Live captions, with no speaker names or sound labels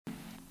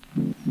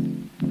Welcome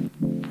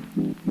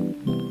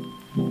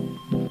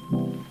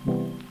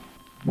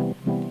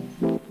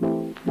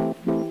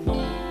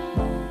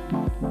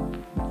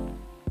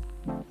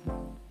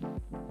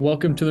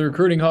to the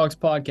Recruiting Hogs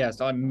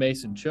podcast. I'm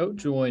Mason Choate,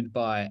 joined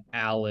by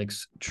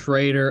Alex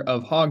Trader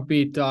of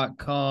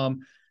hogbeat.com,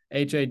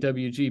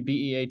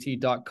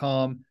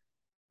 HAWGBEAT.com.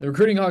 The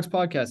Recruiting Hogs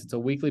podcast, it's a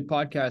weekly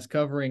podcast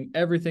covering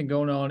everything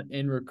going on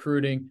in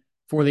recruiting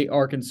for the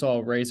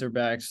Arkansas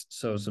Razorbacks.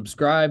 So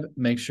subscribe,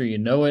 make sure you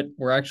know it.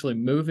 We're actually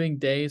moving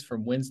days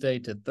from Wednesday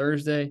to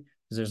Thursday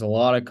because there's a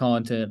lot of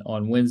content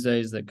on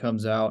Wednesdays that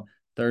comes out.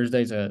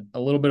 Thursday's a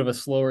little bit of a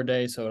slower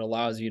day, so it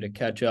allows you to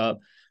catch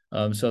up.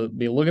 So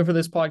be looking for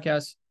this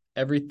podcast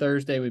every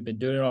Thursday. We've been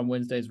doing it on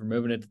Wednesdays. We're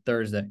moving it to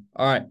Thursday.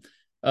 All right.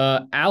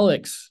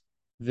 Alex,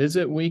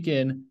 visit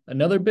weekend,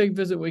 another big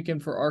visit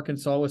weekend for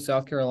Arkansas with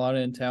South Carolina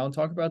in town.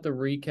 Talk about the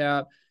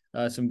recap,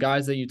 some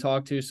guys that you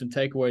talked to, some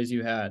takeaways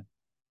you had.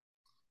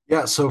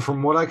 Yeah, so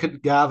from what I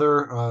could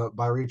gather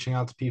by reaching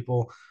out to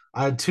people,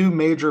 I had two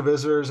major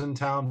visitors in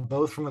town,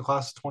 both from the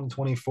class of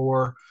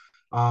 2024.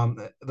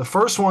 The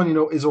first one,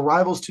 is a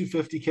Rivals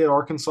 250 kid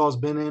Arkansas has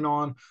been in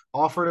on,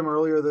 offered him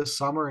earlier this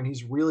summer, and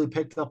he's really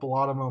picked up a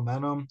lot of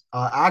momentum.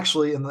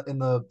 Actually, in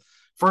the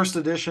first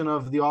edition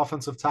of the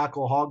offensive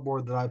tackle hog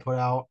board that I put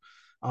out,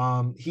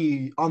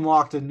 he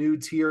unlocked a new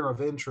tier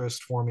of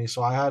interest for me.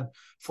 So I had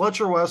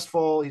Fletcher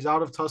Westfall. He's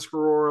out of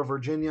Tuscarora,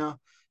 Virginia.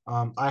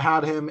 I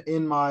had him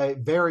in my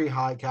very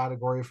high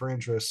category for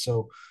interest.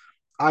 So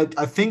I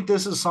think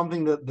this is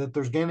something that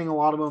there's gaining a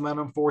lot of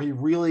momentum for. He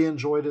really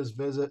enjoyed his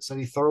visit, said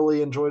he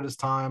thoroughly enjoyed his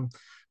time,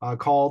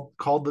 called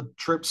the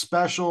trip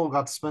special,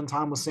 got to spend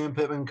time with Sam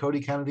Pittman,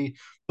 Cody Kennedy,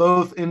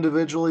 both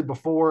individually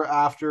before,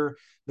 after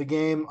the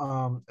game,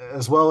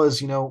 as well as,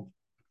 he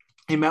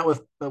met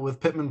with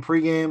Pittman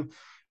pregame.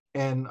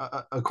 And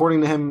according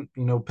to him,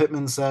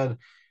 Pittman said,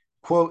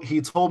 quote, he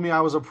told me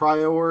I was a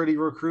priority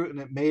recruit, and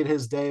it made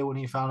his day when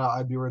he found out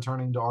I'd be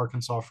returning to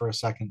Arkansas for a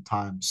second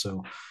time.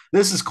 So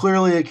this is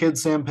clearly a kid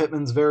Sam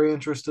Pittman's very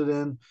interested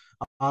in.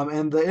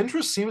 And the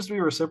interest seems to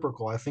be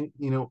reciprocal. I think,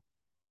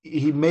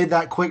 he made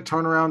that quick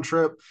turnaround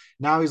trip.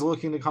 Now he's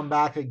looking to come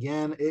back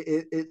again.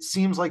 It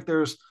seems like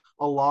there's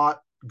a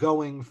lot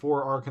going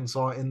for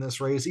Arkansas in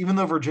this race, even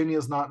though Virginia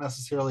is not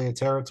necessarily a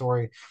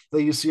territory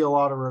that you see a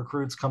lot of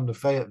recruits come to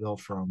Fayetteville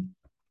from.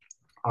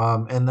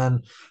 And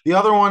then the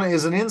other one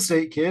is an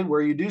in-state kid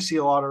where you do see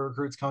a lot of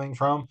recruits coming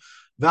from.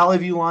 Valley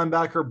View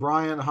linebacker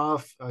Brian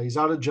Huff. He's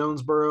out of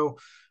Jonesboro.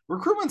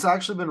 Recruitment's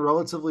actually been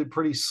relatively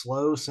pretty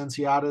slow since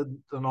he added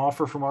an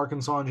offer from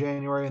Arkansas in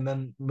January, and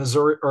then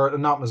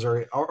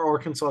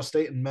Arkansas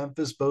State and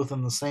Memphis both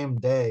in the same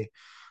day.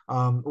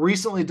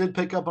 Recently did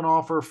pick up an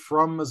offer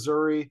from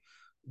Missouri,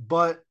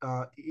 but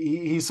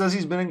he says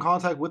he's been in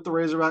contact with the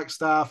Razorback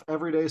staff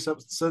every day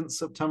since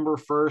September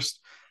 1st.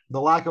 The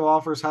lack of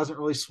offers hasn't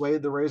really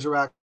swayed the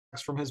Razorbacks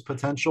from his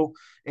potential,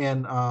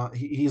 and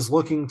he's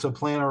looking to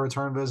plan a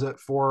return visit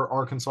for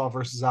Arkansas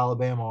versus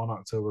Alabama on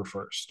October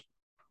 1st.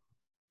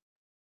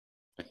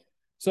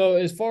 So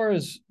as far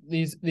as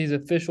these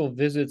official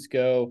visits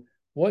go,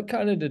 what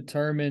kind of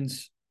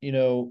determines,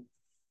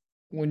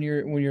 when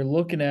you're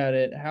looking at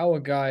it, how a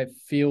guy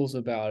feels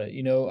about it?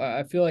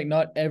 I feel like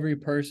not every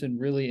person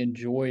really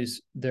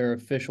enjoys their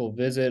official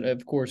visit.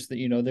 Of course,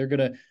 that they're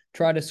gonna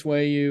try to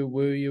sway you,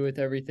 woo you with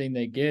everything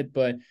they get.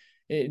 But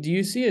do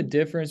you see a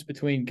difference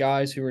between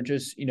guys who are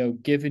just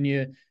giving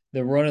you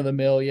the run of the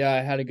mill, yeah,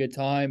 I had a good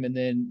time, and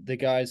then the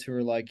guys who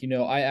are like,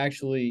 I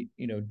actually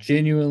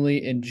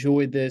genuinely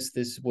enjoyed this.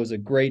 This was a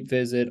great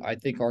visit. I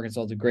think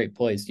Arkansas is a great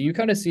place. Do you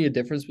kind of see a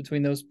difference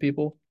between those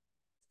people?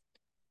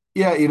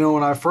 Yeah,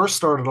 when I first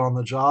started on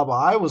the job,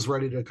 I was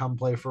ready to come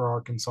play for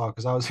Arkansas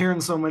because I was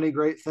hearing so many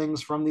great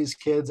things from these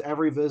kids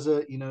every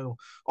visit.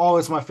 Oh,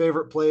 it's my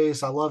favorite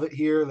place. I love it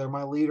here. They're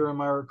my leader in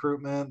my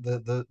recruitment.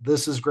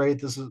 This is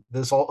great.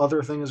 This all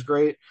other thing is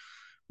great.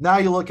 Now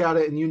you look at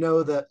it and you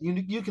know that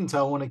you can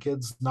tell when a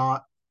kid's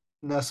not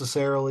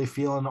necessarily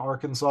feeling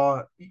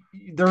Arkansas.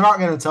 They're not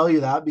going to tell you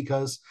that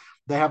because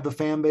they have the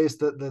fan base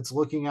that's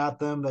looking at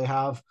them. They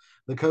have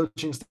the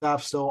coaching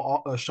staff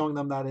still showing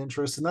them that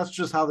interest, and that's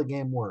just how the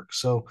game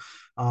works. So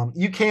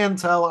you can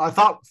tell. I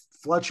thought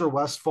Fletcher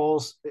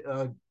Westfall's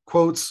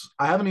quotes.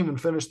 I haven't even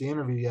finished the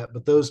interview yet,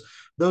 but those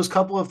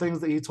couple of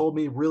things that he told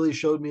me really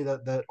showed me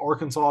that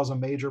Arkansas is a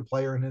major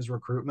player in his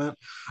recruitment.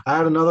 I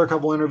had another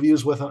couple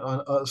interviews with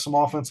some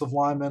offensive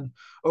linemen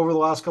over the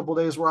last couple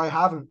of days where I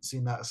haven't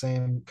seen that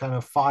same kind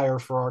of fire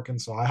for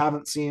Arkansas. I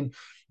haven't seen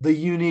the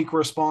unique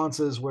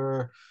responses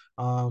where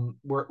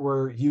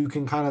you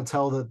can kind of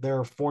tell that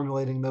they're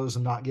formulating those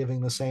and not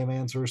giving the same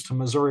answers to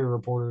Missouri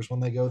reporters when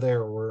they go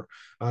there, or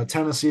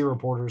Tennessee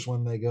reporters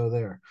when they go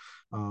there.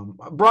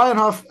 Brian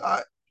Huff,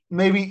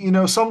 maybe,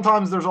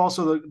 sometimes there's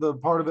also the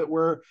part of it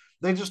where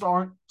they just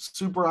aren't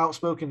super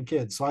outspoken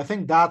kids. So I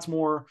think that's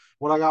more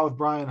what I got with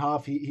Brian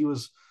Huff.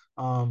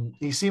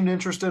 He seemed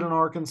interested in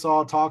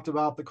Arkansas, talked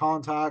about the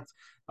contact,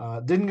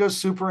 didn't go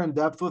super in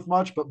depth with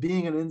much, but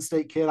being an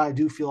in-state kid, I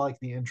do feel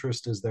like the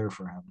interest is there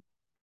for him.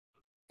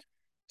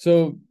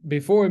 So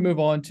before we move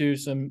on to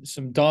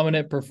some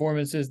dominant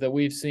performances that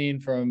we've seen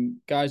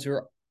from guys who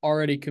are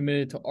already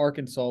committed to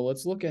Arkansas,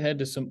 let's look ahead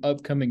to some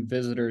upcoming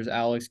visitors,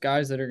 Alex,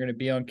 guys that are going to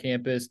be on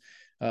campus,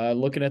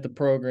 looking at the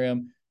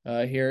program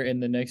here in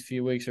the next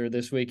few weeks or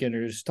this weekend,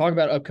 or just talk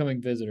about upcoming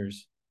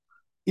visitors.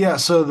 Yeah,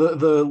 so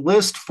the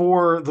list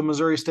for the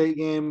Missouri State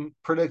game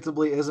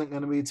predictably isn't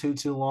going to be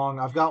too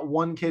long. I've got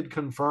one kid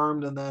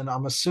confirmed, and then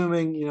I'm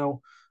assuming,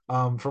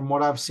 from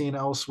what I've seen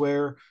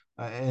elsewhere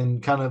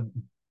and kind of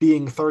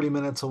being 30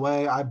 minutes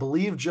away, I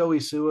believe Joey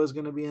Sua is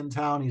going to be in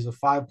town. He's a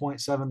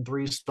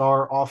 5.73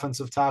 star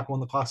offensive tackle in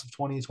the class of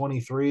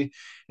 2023.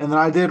 And then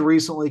I did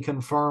recently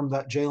confirm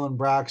that Jalen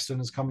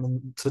Braxton is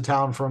coming to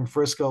town from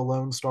Frisco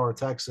Lone Star,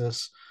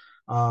 Texas.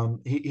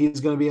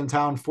 He's going to be in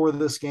town for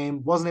this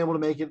game. Wasn't able to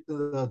make it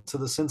to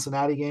the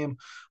Cincinnati game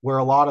where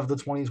a lot of the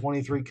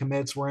 2023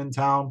 commits were in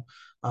town.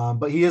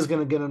 But he is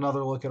going to get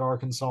another look at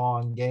Arkansas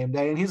on game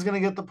day, and he's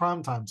going to get the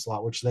primetime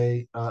slot, which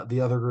the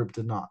other group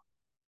did not.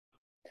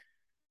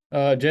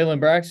 Jalen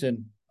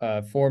Braxton,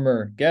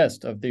 former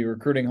guest of the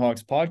Recruiting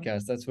Hawks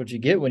podcast. That's what you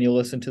get when you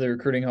listen to the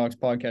Recruiting Hawks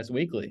podcast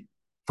weekly.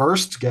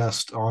 First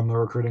guest on the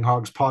Recruiting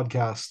Hogs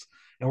podcast.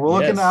 And we're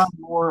looking to Yes. have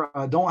more.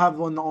 Don't have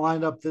one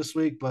lined up this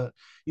week, but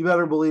you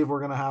better believe we're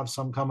going to have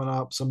some coming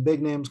up, some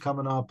big names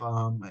coming up.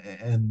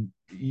 And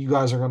you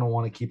guys are going to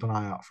want to keep an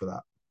eye out for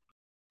that.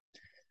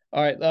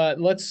 All right,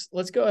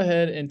 let's go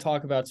ahead and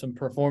talk about some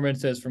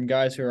performances from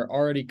guys who are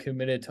already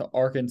committed to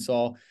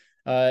Arkansas.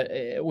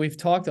 We've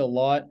talked a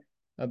lot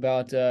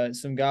about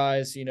some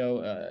guys.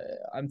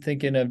 I'm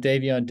thinking of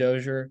Davion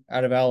Dozier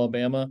out of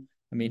Alabama.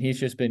 I mean, he's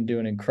just been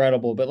doing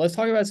incredible. But let's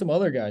talk about some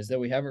other guys that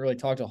we haven't really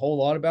talked a whole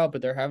lot about,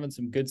 but they're having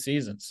some good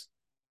seasons.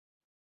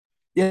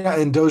 Yeah,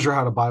 and Dozier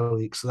had a bye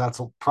week, so that's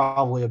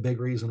probably a big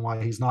reason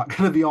why he's not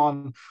going to be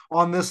on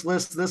this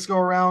list this go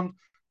around.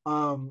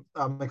 I'm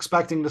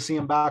expecting to see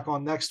him back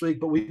on next week,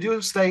 but we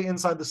do stay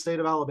inside the state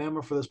of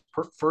Alabama for this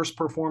first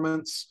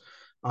performance.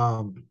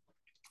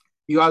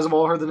 You guys have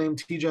all heard the name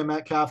TJ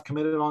Metcalf,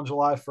 committed on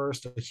July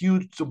 1st, a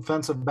huge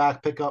defensive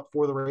back pickup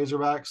for the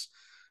Razorbacks.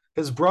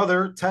 His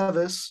brother,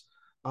 Tevis,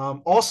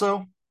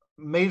 also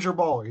major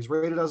baller. He's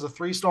rated as a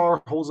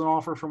 3-star, holds an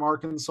offer from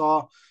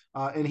Arkansas,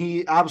 and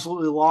he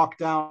absolutely locked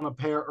down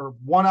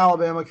one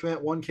Alabama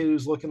commit, one kid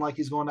who's looking like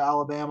he's going to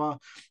Alabama,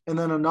 and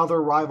then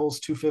another Rivals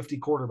 250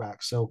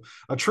 quarterback. So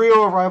a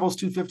trio of Rivals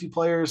 250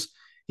 players.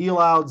 He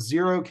allowed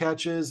 0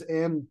 catches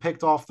and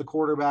picked off the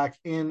quarterback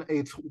in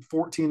a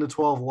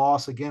 14-12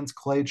 loss against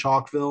Clay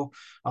Chalkville.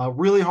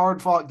 Really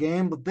hard fought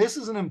game, but this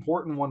is an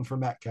important one for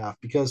Metcalf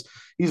because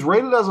he's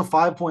rated as a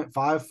 5.5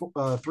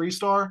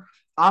 3-star.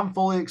 I'm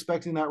fully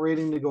expecting that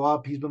rating to go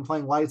up. He's been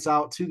playing lights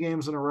out 2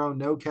 games in a row,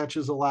 no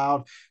catches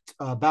allowed,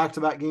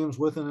 back-to-back games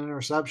with an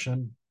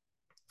interception.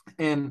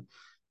 And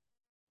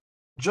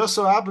just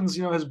so happens,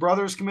 his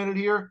brother's committed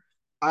here.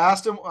 I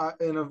asked him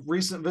in a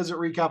recent visit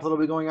recap that'll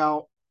be going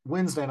out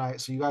Wednesday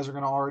night. So you guys are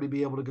going to already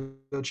be able to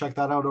go check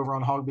that out over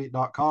on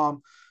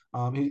hogbeat.com.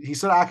 He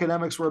said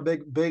academics were a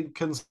big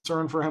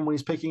concern for him when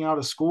he's picking out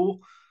a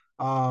school.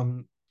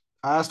 I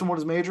asked him what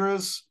his major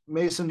is.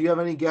 Mason, do you have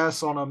any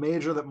guess on a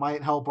major that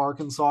might help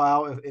Arkansas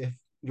out if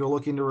you're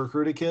looking to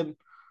recruit a kid?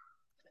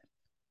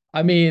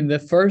 I mean, the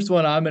first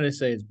one I'm going to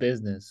say is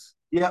business.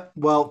 Yep,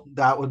 well,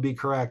 that would be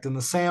correct. And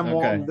the Sam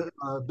Okay.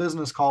 Walton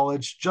Business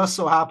College just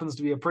so happens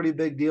to be a pretty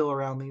big deal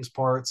around these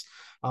parts.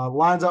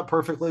 Lines up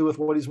perfectly with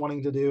what he's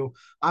wanting to do.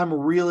 I'm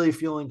really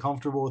feeling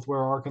comfortable with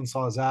where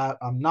Arkansas is at.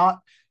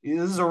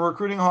 This is a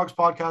Recruiting Hawks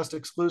podcast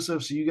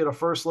exclusive, so you get a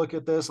first look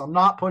at this. I'm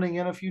not putting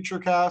in a future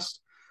cast,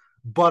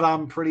 but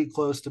I'm pretty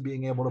close to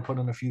being able to put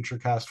in a future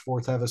cast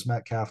for Tevis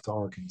Metcalf to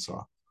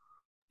Arkansas.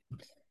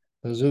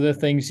 Those are the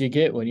things you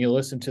get when you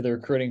listen to the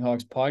Recruiting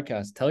Hawks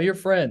podcast. Tell your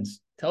friends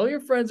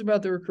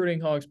about the Recruiting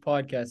Hawks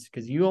podcast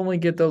because you only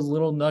get those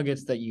little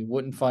nuggets that you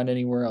wouldn't find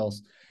anywhere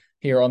else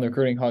here on the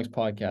Recruiting Hawks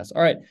podcast.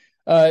 All right.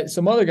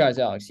 Some other guys,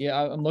 Alex. Yeah,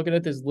 I'm looking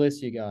at this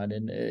list you got,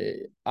 and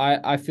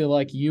I feel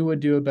like you would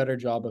do a better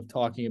job of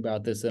talking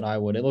about this than I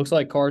would. It looks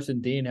like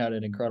Carson Dean had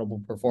an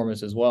incredible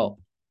performance as well.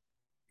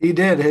 He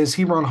did. His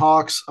Hebron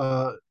Hawks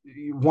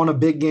won a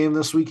big game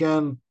this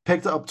weekend,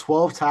 picked up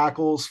 12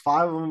 tackles,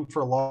 5 of them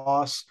for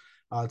loss,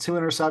 2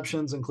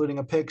 interceptions, including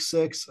a pick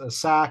 6, a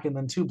sack, and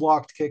then 2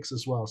 blocked kicks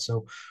as well.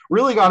 So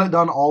really got it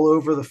done all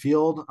over the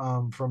field,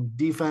 from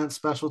defense,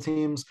 special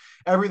teams.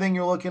 Everything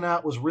you're looking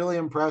at was really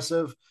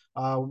impressive.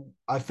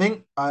 I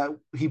think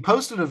he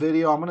posted a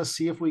video. I'm going to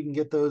see if we can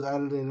get those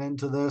edited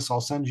into this. I'll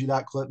send you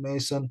that clip,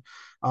 Mason.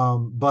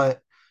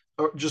 But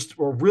just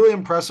a really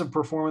impressive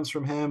performance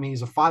from him.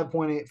 He's a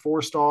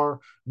 5.84 star,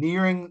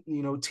 nearing,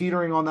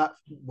 teetering on that,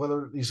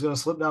 whether he's going to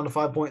slip down to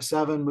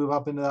 5.7, move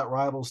up into that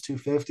Rivals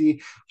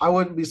 250. I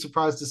wouldn't be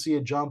surprised to see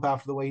a jump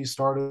after the way he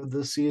started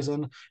this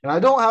season. And I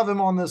don't have him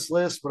on this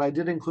list, but I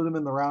did include him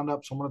in the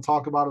roundup, so I'm going to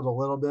talk about it a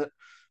little bit.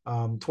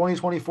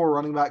 2024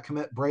 running back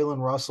commit Braylon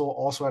Russell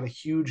also had a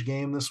huge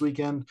game this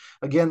weekend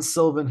against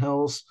Sylvan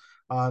Hills.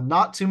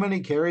 Not too many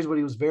carries, but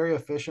he was very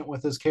efficient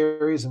with his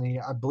carries, and he,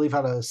 I believe,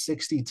 had a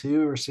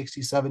 62 or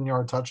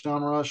 67-yard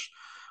touchdown rush.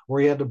 where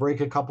he had to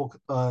break a couple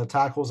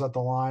tackles at the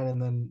line and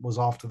then was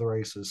off to the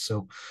races.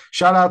 So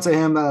shout out to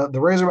him. The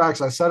Razorbacks,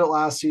 I said it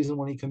last season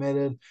when he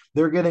committed,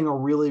 they're getting a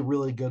really,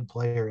 really good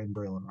player in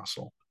Braylon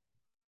Russell.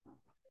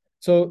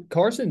 So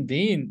Carson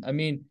Dean, I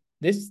mean,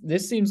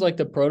 this seems like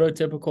the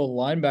prototypical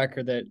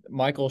linebacker that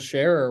Michael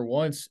Scherer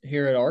wants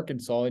here at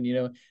Arkansas. And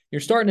you're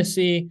starting to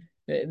see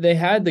they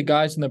had the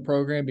guys in the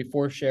program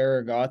before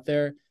Scherer got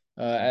there.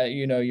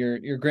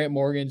 Your Grant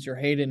Morgans, your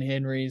Hayden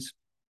Henrys,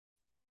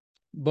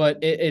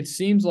 but it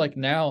seems like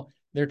now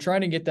they're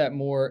trying to get that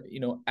more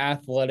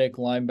athletic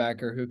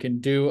linebacker who can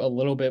do a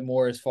little bit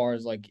more as far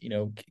as like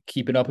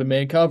keeping up in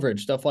man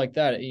coverage, stuff like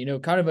that.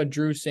 Kind of a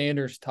Drew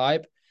Sanders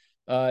type.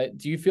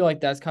 Do you feel like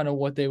that's kind of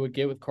what they would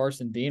get with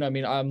Carson Dean? I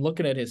mean, I'm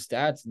looking at his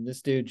stats, and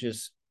this dude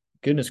just,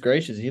 goodness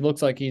gracious, he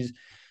looks like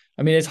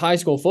it's high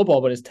school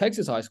football, but it's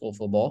Texas high school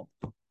football.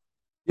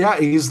 Yeah,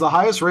 he's the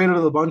highest rated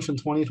of the bunch in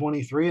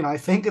 2023, and I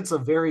think it's a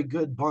very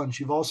good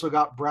bunch. You've also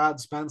got Brad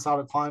Spence out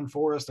of Klein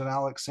Forest and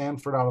Alex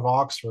Sanford out of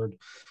Oxford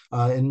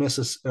in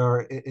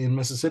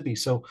Mississippi.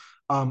 So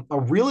a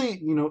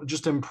really,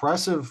 just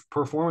impressive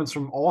performance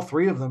from all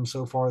three of them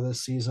so far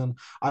this season.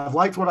 I've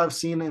liked what I've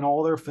seen in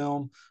all their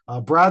film.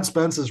 Brad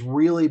Spence has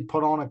really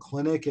put on a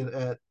clinic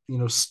at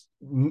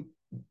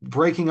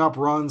breaking up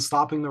runs,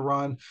 stopping the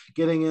run,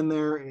 getting in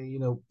there.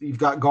 You've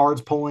got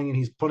guards pulling and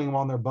he's putting them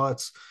on their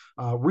butts.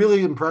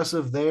 Really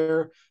impressive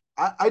there.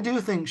 I do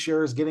think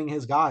Scherer is getting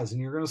his guys,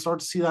 and you're going to start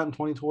to see that in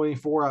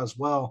 2024 as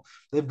well.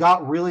 They've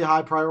got really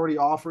high priority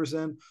offers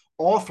in.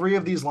 All three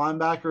of these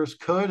linebackers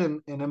could,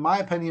 and in my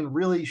opinion,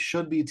 really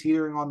should be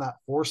teetering on that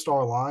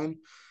 4-star line.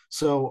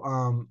 So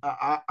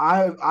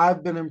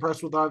I've been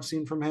impressed with what I've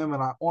seen from him,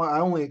 and I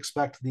only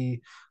expect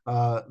the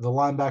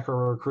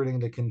linebacker recruiting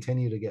to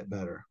continue to get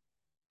better.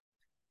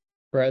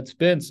 Brad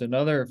Spence,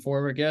 another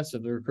former guest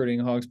of the Recruiting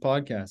Hogs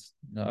podcast.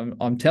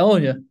 I'm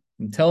telling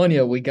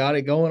you, we got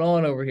it going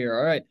on over here.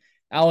 All right,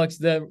 Alex,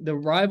 the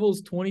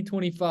Rivals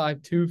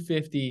 2025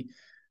 250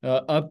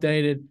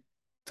 updated.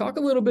 Talk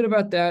a little bit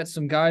about that.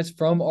 Some guys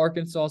from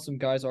Arkansas, some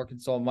guys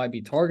Arkansas might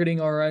be targeting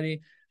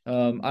already.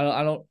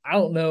 I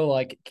don't know.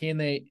 Like, can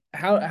they?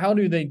 How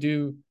do they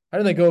do? How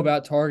do they go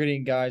about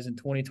targeting guys in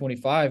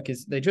 2025?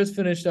 Because they just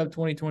finished up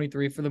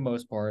 2023 for the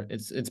most part.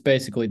 It's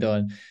basically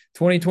done.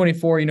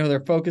 2024, they're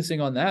focusing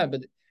on that,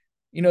 but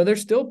they're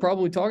still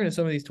probably talking to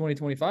some of these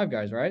 2025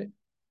 guys, right?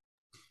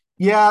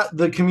 Yeah,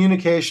 the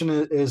communication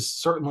is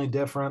certainly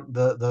different.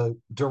 The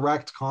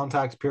direct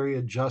contact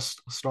period just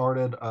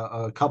started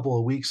a couple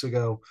of weeks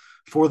ago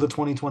for the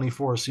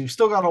 2024. So you've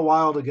still got a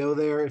while to go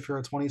there if you're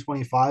a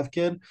 2025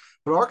 kid.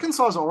 But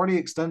Arkansas has already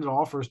extended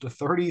offers to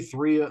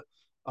 33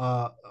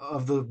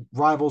 of the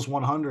Rivals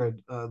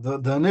 100.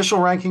 The initial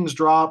rankings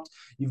dropped.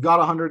 You've got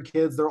 100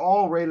 kids. They're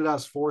all rated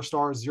as 4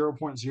 stars,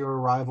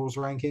 0.0 Rivals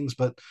rankings,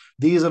 but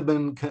these have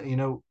been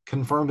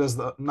confirmed as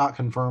not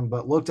confirmed,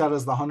 but looked at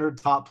as the 100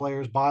 top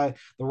players by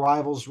the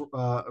Rivals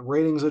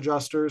ratings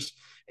adjusters.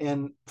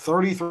 And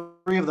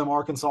 33 of them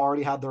Arkansas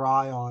already had their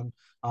eye on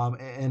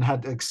and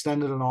had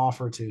extended an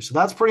offer to. So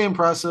that's pretty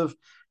impressive.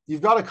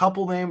 You've got a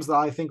couple names that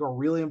I think are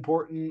really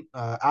important.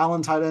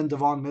 Allen tight end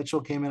Devon Mitchell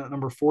came in at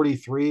number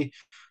 43.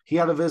 He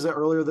had a visit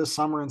earlier this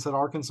summer and said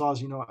Arkansas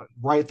is,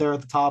 right there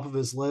at the top of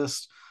his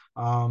list.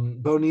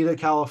 Bonita,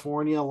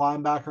 California,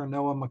 linebacker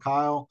Noah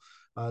Mikhail,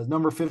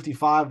 number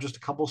 55, just a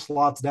couple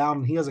slots down.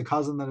 And he has a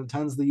cousin that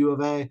attends the U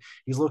of A.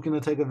 He's looking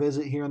to take a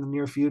visit here in the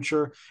near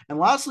future. And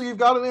lastly, you've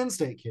got an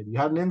in-state kid. You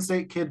had an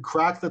in-state kid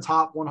crack the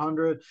top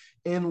 100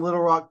 in Little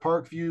Rock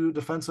Parkview,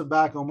 defensive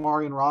back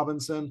Omarion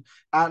Robinson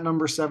at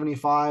number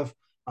 75.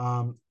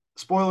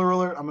 Spoiler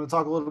alert, I'm going to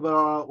talk a little bit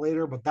about it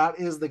later, but that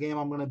is the game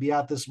I'm going to be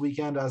at this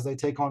weekend as they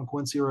take on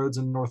Quincy Rhodes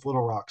in North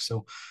Little Rock.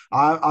 So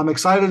I'm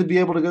excited to be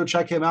able to go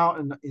check him out,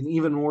 and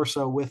even more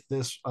so with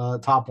this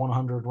top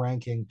 100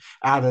 ranking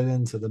added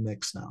into the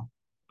mix now.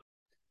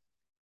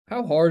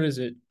 How hard is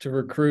it to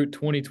recruit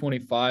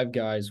 2025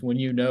 guys when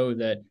you know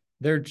that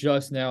they're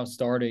just now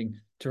starting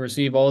to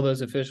receive all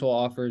those official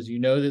offers? You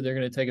know that they're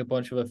going to take a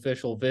bunch of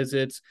official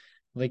visits.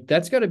 Like,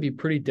 that's got to be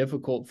pretty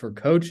difficult for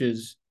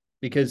coaches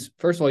because,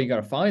 first of all, you got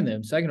to find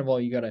them. Second of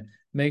all, you got to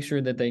make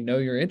sure that they know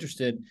you're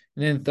interested. And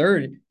then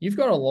third, you've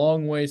got a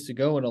long ways to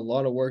go and a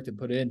lot of work to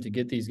put in to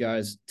get these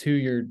guys to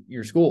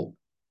your school.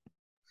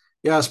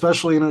 Yeah,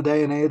 especially in a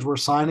day and age where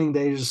signing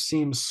day just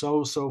seems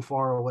so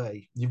far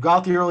away. You've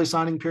got the early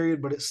signing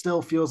period, but it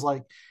still feels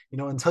like,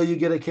 until you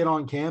get a kid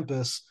on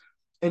campus,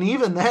 and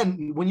even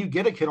then, when you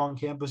get a kid on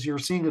campus, you're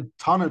seeing a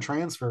ton of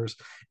transfers.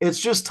 It's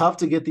just tough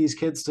to get these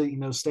kids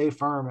to, stay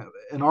firm.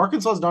 And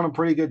Arkansas has done a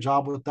pretty good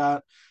job with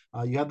that.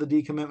 You had the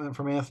decommitment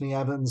from Anthony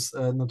Evans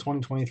in the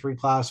 2023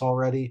 class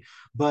already,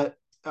 but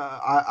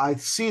I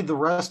see the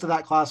rest of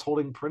that class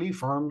holding pretty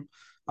firm.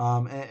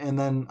 And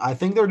then I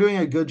think they're doing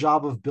a good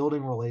job of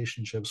building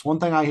relationships. One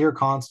thing I hear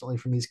constantly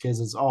from these kids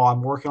is, "Oh,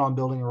 I'm working on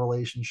building a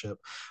relationship.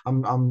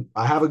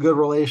 I have a good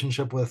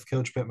relationship with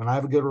Coach Pittman. I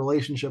have a good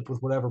relationship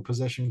with whatever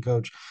position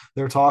coach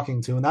they're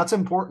talking to," and that's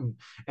important.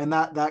 And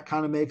that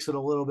kind of makes it a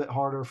little bit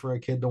harder for a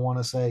kid to want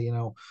to say,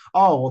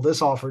 "Oh, well,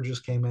 this offer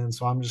just came in,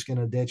 so I'm just going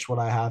to ditch what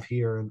I have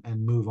here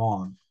and move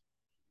on."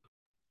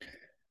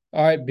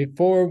 All right,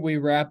 before we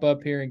wrap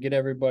up here and get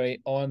everybody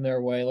on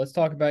their way, let's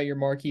talk about your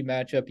marquee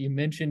matchup. You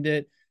mentioned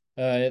it.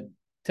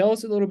 Tell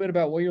us a little bit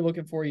about what you're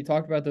looking for. You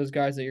talked about those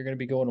guys that you're going to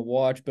be going to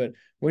watch, but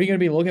what are you going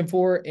to be looking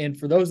for? And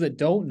for those that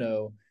don't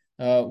know,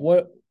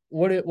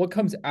 what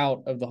comes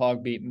out of the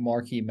Hogbeat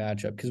marquee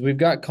matchup? Because we've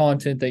got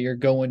content that you're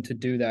going to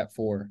do that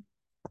for.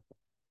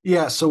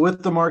 Yeah, so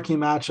with the marquee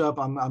matchup,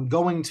 I'm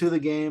going to the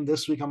game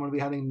this week. I'm going to be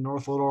heading to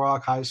North Little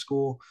Rock High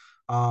School.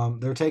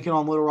 They're taking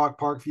on Little Rock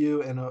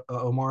Parkview and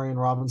Omarion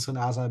Robinson,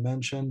 as I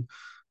mentioned.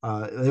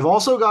 They've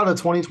also got a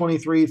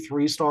 2023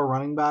 three-star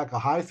running back, a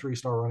high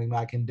three-star running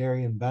back in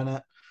Darian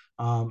Bennett,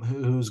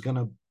 who's going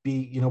to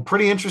be,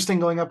 pretty interesting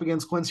going up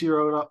against Quincy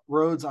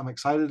Rhodes. I'm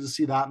excited to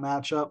see that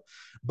matchup.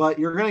 But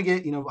you're going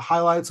to get,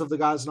 highlights of the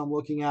guys that I'm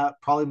looking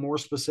at, probably more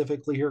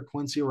specifically here,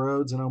 Quincy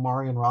Rhodes and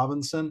Omarion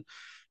Robinson.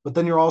 But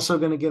then you're also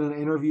going to get an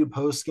interview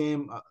post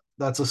game.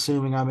 That's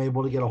assuming I'm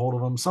able to get a hold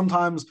of them.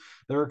 Sometimes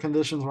there are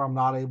conditions where I'm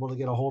not able to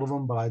get a hold of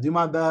them, but I do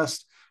my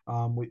best.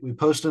 We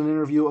post an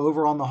interview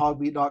over on the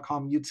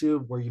hogbeat.com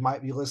YouTube where you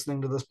might be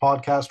listening to this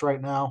podcast right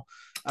now.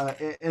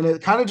 And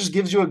it kind of just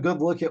gives you a good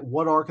look at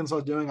what Arkansas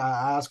is doing. I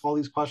ask all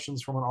these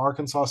questions from an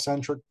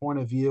Arkansas-centric point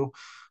of view.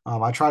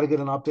 I try to get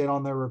an update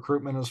on their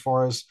recruitment as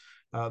far as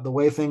the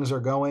way things are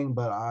going,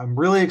 but I'm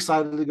really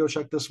excited to go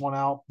check this one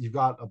out. You've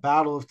got a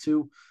battle of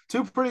two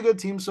pretty good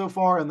teams so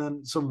far, and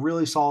then some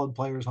really solid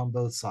players on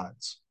both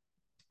sides.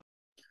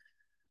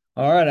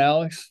 All right,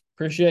 Alex.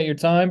 Appreciate your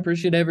time.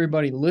 Appreciate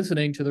everybody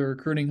listening to the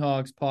Recruiting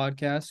Hogs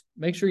podcast.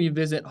 Make sure you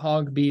visit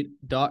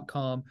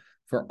hogbeat.com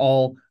for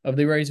all of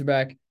the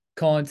Razorback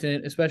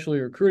content, especially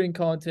recruiting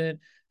content.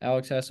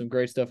 Alex has some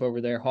great stuff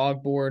over there.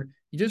 Hogboard.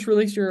 You just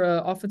released your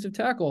offensive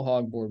tackle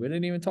hogboard. We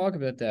didn't even talk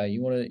about that.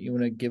 You want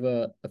to give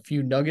a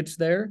few nuggets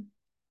there?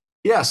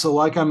 Yeah, so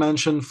like I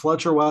mentioned,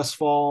 Fletcher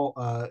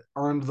Westfall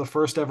earned the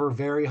first ever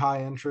very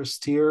high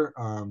interest tier.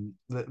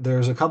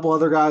 There's a couple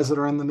other guys that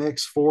are in the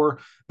mix for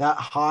that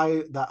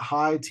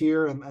high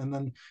tier, and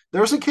then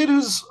there's a kid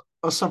who's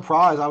a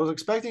surprise. I was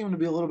expecting him to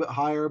be a little bit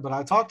higher, but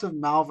I talked to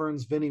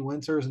Malvern's Vinny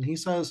Winters, and he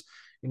says,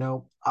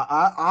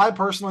 I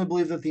personally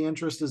believe that the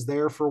interest is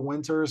there for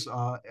Winters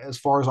as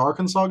far as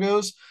Arkansas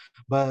goes,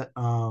 but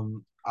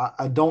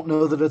I don't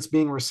know that it's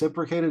being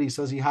reciprocated. He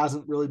says he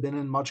hasn't really been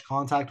in much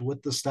contact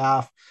with the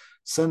staff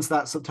since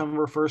that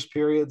September 1st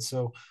period.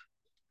 So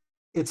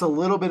it's a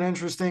little bit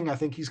interesting. I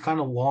think he's kind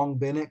of long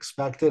been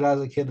expected as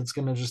a kid that's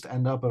going to just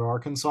end up at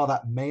Arkansas.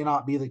 That may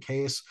not be the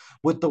case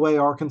with the way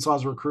Arkansas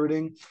is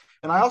recruiting.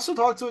 And I also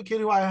talked to a kid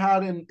who I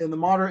had in the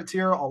moderate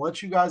tier. I'll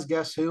let you guys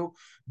guess who,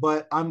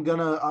 but I'm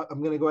gonna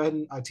go ahead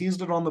and I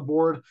teased it on the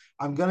board.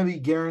 I'm gonna be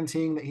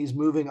guaranteeing that he's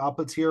moving up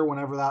a tier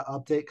whenever that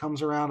update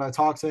comes around. I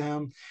talked to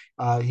him.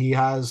 He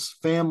has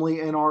family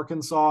in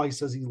Arkansas. He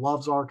says he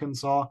loves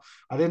Arkansas.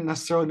 I didn't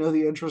necessarily know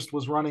the interest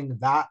was running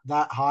that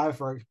high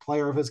for a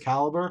player of his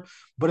caliber,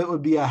 but it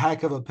would be a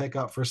heck of a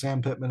pickup for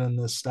Sam Pittman and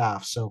this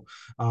staff. So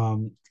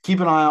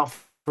keep an eye out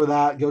for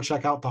that. Go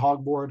check out the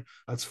hog board.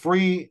 That's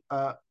free.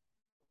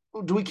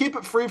 Do we keep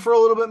it free for a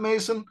little bit,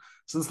 Mason?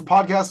 Since the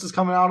podcast is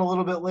coming out a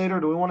little bit later,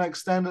 do we want to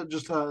extend it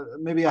just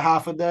maybe a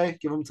half a day?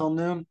 Give them till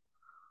noon?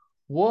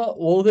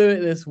 We'll do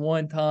it this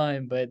one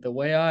time, but the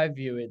way I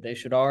view it, they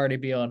should already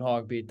be on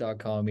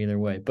hogbeat.com either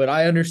way. But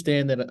I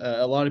understand that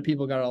a lot of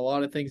people got a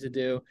lot of things to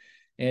do,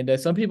 and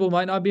some people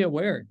might not be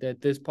aware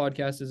that this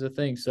podcast is a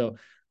thing. So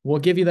we'll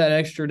give you that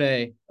extra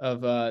day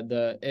of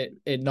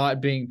it not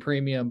being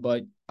premium,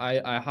 but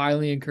I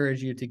highly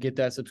encourage you to get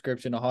that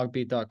subscription to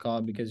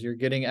hogbeat.com because you're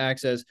getting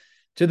access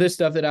to this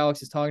stuff that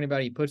Alex is talking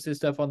about. He puts this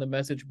stuff on the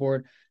message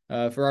board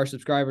for our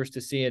subscribers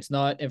to see. It's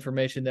not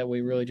information that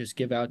we really just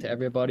give out to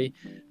everybody.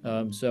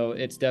 So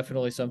it's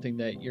definitely something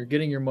that you're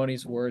getting your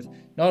money's worth,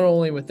 not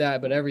only with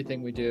that, but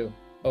everything we do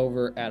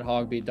over at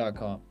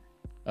hogbeat.com.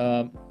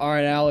 All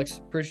right, Alex,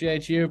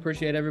 appreciate you.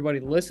 Appreciate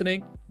everybody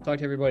listening. Talk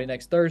to everybody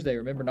next Thursday.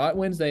 Remember, not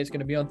Wednesday. It's going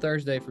to be on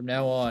Thursday from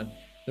now on.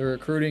 The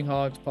Recruiting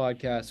Hogs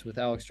podcast with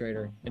Alex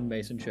Trader and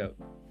Mason Choate.